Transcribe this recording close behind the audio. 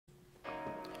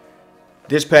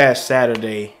This past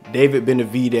Saturday, David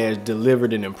Benavidez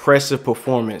delivered an impressive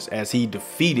performance as he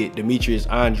defeated Demetrius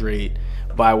Andrade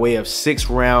by way of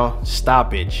 6-round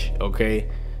stoppage,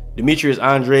 okay? Demetrius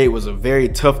Andrade was a very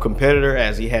tough competitor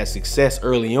as he had success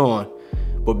early on,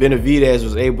 but Benavidez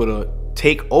was able to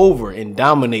take over and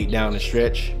dominate down the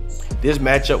stretch. This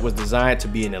matchup was designed to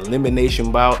be an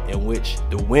elimination bout in which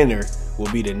the winner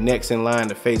will be the next in line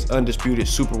to face undisputed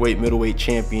middleweight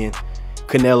champion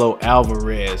Canelo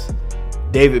Alvarez.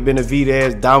 David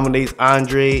Benavidez dominates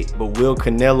Andrade, but will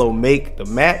Canelo make the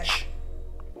match?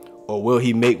 Or will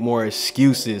he make more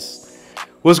excuses?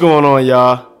 What's going on,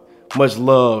 y'all? Much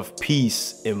love,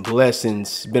 peace, and blessings.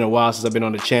 It's been a while since I've been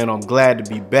on the channel. I'm glad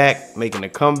to be back, making a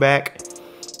comeback.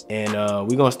 And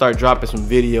we're gonna start dropping some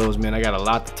videos, man. I got a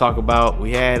lot to talk about.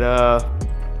 We had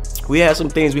some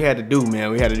things we had to do,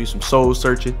 man. We had to do some soul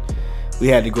searching. We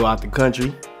had to go out the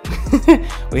country.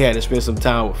 We had to spend some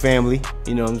time with family,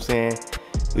 you know what I'm saying?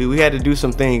 We had to do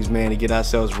some things, man, to get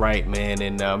ourselves right, man.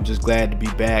 And I'm just glad to be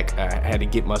back. I had to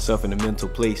get myself in a mental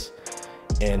place.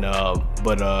 And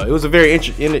but it was a very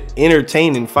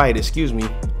entertaining fight,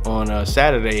 on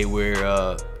Saturday,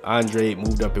 where Andrade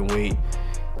moved up in weight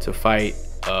to fight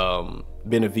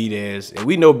Benavidez. And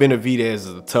we know Benavidez is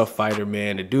a tough fighter,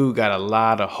 man. The dude got a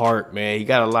lot of heart, man. He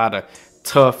got a lot of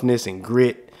toughness and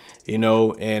grit, you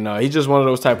know. And he's just one of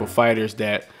those type of fighters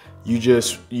that you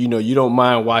just, you don't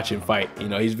mind watching fight. You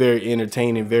know, he's very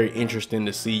entertaining, very interesting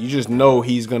to see. You just know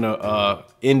he's gonna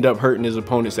end up hurting his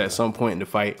opponents at some point in the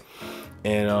fight.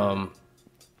 And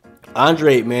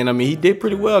Andrade, man, I mean, he did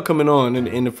pretty well coming on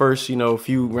in the first,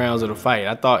 few rounds of the fight.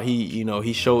 I thought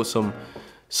he showed some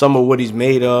of what he's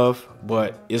made of,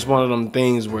 but it's one of them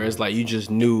things where it's like you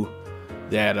just knew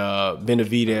that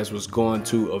Benavidez was going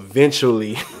to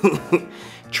eventually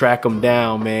track him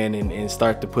down, man, and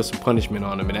start to put some punishment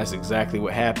on him, and that's exactly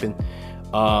what happened.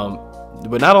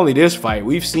 But not only this fight,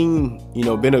 we've seen,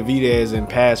 Benavidez in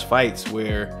past fights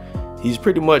where he's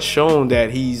pretty much shown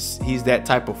that he's that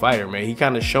type of fighter, man. He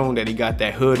kind of shown that he got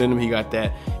that hood in him, he got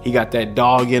that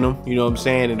dog in him, you know what I'm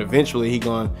saying? And eventually he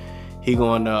gonna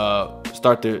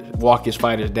start to walk his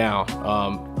fighters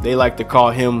down. They like to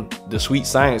call him the sweet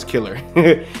science killer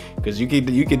because you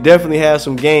could definitely have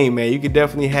some game, man. You could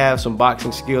definitely have some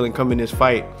boxing skill and come in this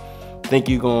fight think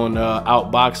you're gonna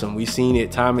outbox him. We've seen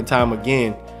it time and time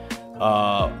again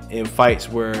in fights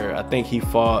where I think he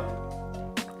fought,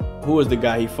 who was the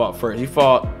guy he fought first? He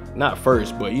fought, not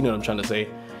first, but you know what I'm trying to say.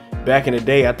 Back in the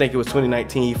day, I think it was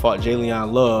 2019, he fought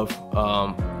Jalen Love.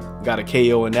 Got a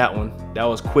KO in that one. That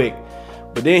was quick.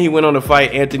 But then he went on to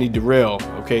fight Anthony Dirrell.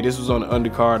 Okay, this was on the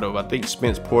undercard of, I think,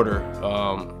 Spence Porter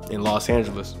in Los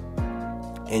Angeles.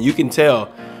 And you can tell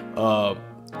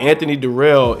Anthony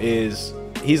Dirrell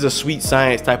he's a sweet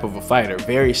science type of a fighter.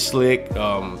 Very slick,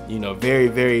 very,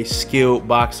 very skilled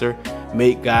boxer.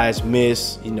 Make guys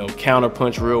miss, counter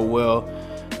punch real well.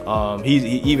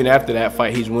 Even after that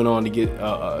fight, he's went on to get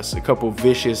a couple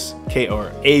vicious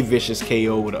vicious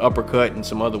KO with an uppercut and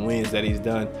some other wins that he's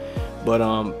done. But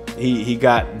he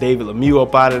got David Lemieux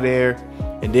up out of there,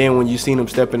 and then when you seen him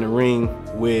step in the ring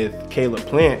with Caleb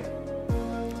Plant,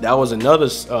 that was another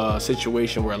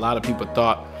situation where a lot of people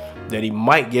thought that he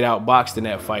might get outboxed in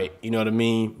that fight, you know what I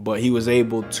mean? But he was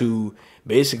able to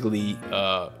basically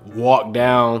walk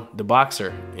down the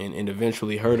boxer and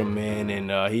eventually hurt him, man.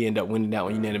 And he ended up winning that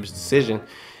one unanimous decision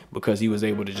because he was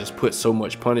able to just put so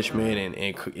much punishment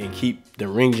and keep the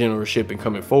ring generalship and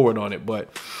coming forward on it.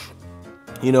 But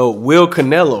will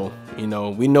Canelo,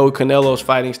 we know Canelo's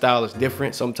fighting style is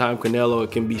different. Sometimes Canelo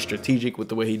can be strategic with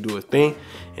the way he do his thing,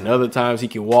 and other times he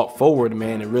can walk forward,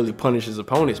 man, and really punish his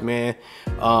opponents, man.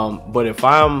 But if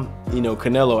I'm,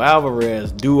 Canelo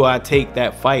Alvarez, do I take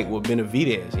that fight with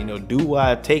Benavidez? Do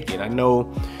I take it? I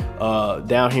know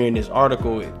down here in this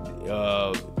article,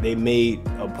 they made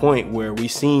a point where we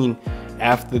seen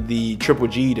after the Triple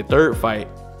G, the third fight,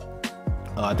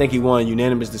 I think he won a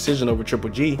unanimous decision over Triple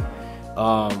G.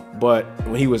 But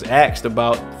when he was asked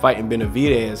about fighting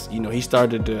Benavidez, he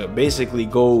started to basically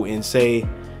go and say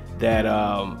that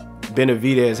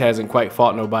Benavidez hasn't quite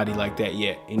fought nobody like that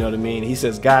yet. You know what I mean? He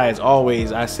says, guys,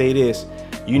 always I say this,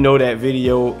 that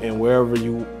video and wherever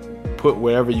you put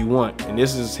wherever you want. And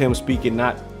this is him speaking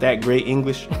not that great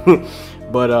English,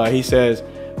 but he says,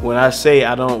 when I say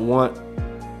I don't want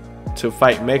to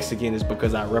fight Mexican, is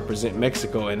because I represent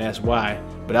Mexico, and that's why.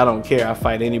 But I don't care. I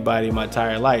fight anybody my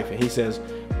entire life. And he says,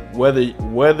 whether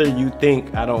you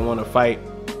think I don't want to fight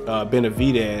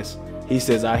Benavidez, he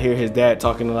says, I hear his dad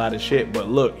talking a lot of shit, but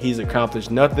look, he's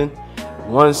accomplished nothing.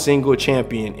 One single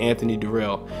champion, Anthony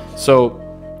Dirrell. So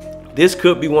this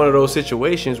could be one of those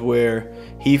situations where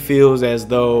he feels as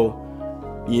though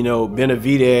you know,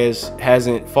 Benavidez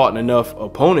hasn't fought enough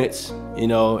opponents, you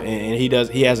know, and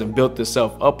he hasn't built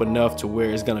himself up enough to where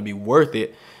it's gonna be worth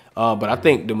it. But I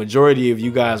think the majority of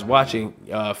you guys watching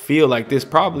feel like this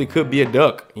probably could be a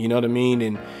duck, you know what I mean?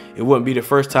 And it wouldn't be the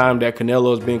first time that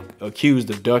Canelo's been accused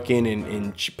of ducking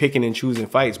and picking and choosing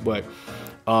fights. But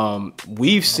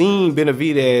we've seen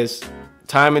Benavidez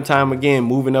time and time again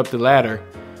moving up the ladder,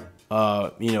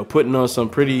 you know, putting on some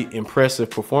pretty impressive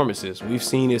performances. We've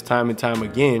seen this time and time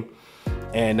again.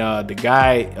 And the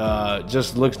guy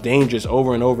just looks dangerous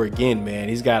over and over again, man.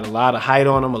 He's got a lot of height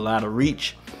on him, a lot of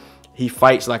reach. He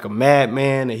fights like a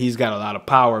madman, and he's got a lot of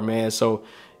power, man. So,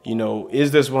 you know,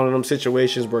 is this one of them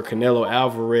situations where Canelo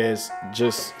Alvarez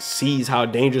just sees how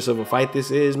dangerous of a fight this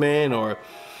is, man? Or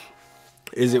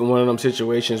is it one of them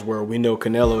situations where we know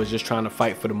Canelo is just trying to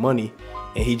fight for the money,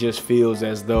 and he just feels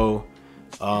as though,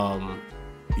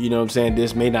 you know what I'm saying,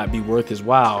 this may not be worth his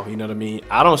while, you know what I mean?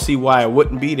 I don't see why it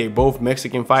wouldn't be. They both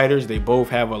Mexican fighters. They both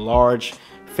have a large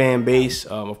fan base.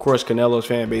 Of course, Canelo's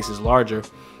fan base is larger,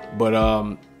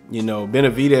 but you know,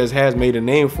 Benavidez has made a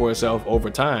name for himself over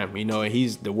time, you know, and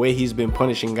the way he's been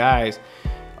punishing guys,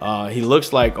 he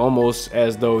looks like almost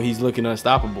as though he's looking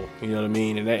unstoppable, you know what I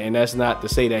mean? And that's not to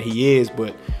say that he is,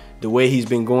 but the way he's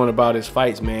been going about his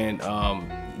fights, man,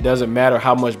 doesn't matter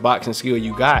how much boxing skill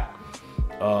you got,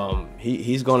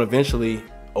 he's going to eventually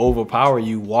overpower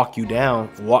you, walk you down,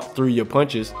 walk through your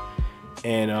punches,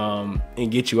 and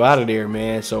get you out of there,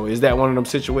 man. So is that one of them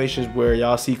situations where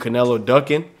y'all see Canelo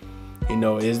ducking? You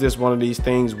know, is this one of these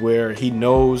things where he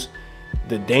knows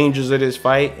the dangers of this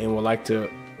fight and would like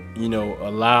to, you know,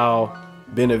 allow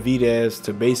Benavidez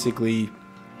to basically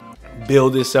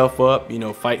build himself up, you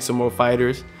know, fight some more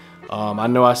fighters? I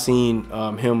know I seen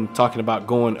him talking about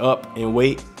going up in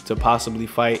weight to possibly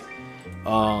fight,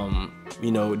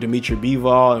 you know, Demetrius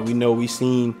Bivol, and we know we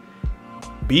seen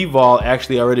Bivol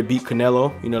actually already beat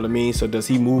Canelo, you know what I mean? So does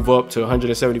he move up to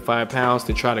 175 pounds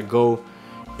to try to go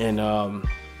and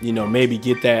you know, maybe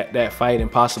get that fight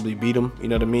and possibly beat him, you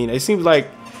know what I mean? It seems like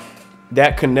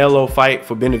that Canelo fight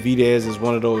for Benavidez is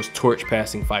one of those torch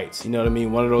passing fights, you know what I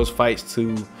mean? One of those fights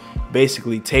to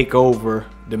basically take over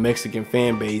the Mexican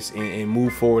fan base and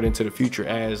move forward into the future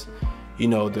as, you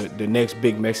know, the next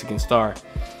big Mexican star.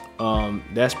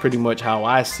 That's pretty much how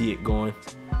I see it going.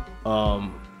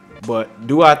 But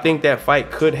do I think that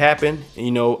fight could happen?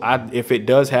 You know, if it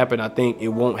does happen, I think it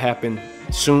won't happen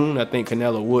soon. I think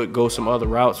Canelo would go some other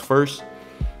routes first.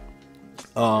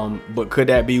 But could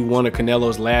that be one of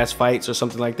Canelo's last fights or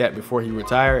something like that before he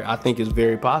retired? I think it's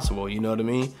very possible, you know what I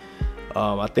mean?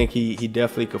 I think he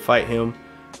definitely could fight him.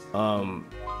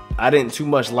 I didn't too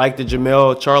much like the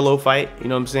Jamel Charlo fight, you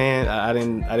know what I'm saying? I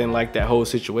didn't like that whole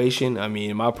situation. I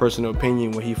mean, in my personal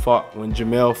opinion, when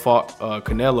Jamel fought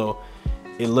Canelo,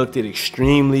 it looked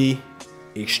extremely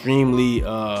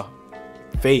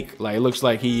fake. Like, it looks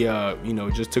like he you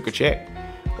know, just took a check,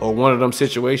 or one of them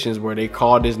situations where they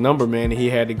called his number, man, and he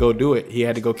had to go do it. He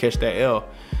had to go catch that L.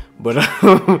 But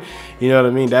you know what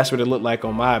I mean? That's what it looked like,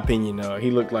 on my opinion.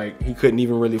 He looked like he couldn't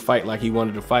even really fight like he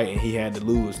wanted to fight, and he had to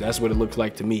lose. That's what it looked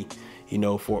like to me, you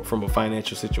know, from a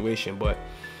financial situation. But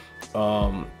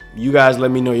you guys let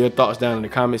me know your thoughts down in the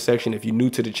comment section. If you're new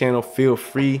to the channel, feel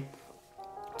free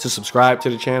to subscribe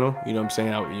to the channel. You know what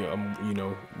I'm saying? You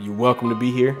know, you're welcome to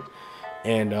be here.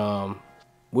 And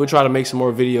we'll try to make some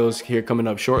more videos here coming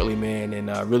up shortly, man.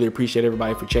 And I really appreciate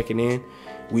everybody for checking in.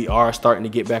 We are starting to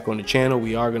get back on the channel.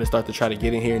 We are going to start to try to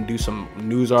get in here and do some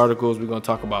news articles. We're going to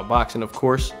talk about boxing, of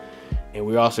course. And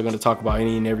we're also going to talk about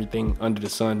any and everything under the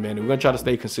sun, man. And we're going to try to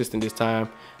stay consistent this time.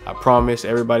 I promise.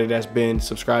 Everybody that's been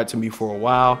subscribed to me for a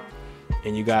while,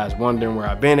 and you guys wondering where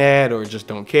I've been at or just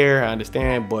don't care, I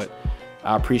understand. But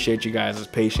I appreciate you guys'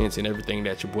 patience and everything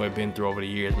that your boy been through over the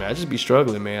years, man. I just be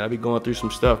struggling, man. I be going through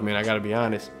some stuff, man. I gotta be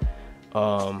honest.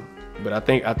 But I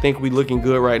think we looking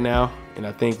good right now, and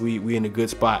I think we in a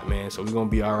good spot, man. So we're gonna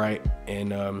be all right.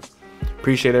 And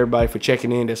appreciate everybody for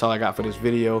checking in. That's all I got for this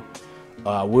video.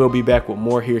 We'll be back with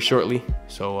more here shortly.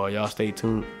 So y'all stay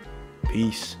tuned.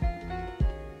 Peace.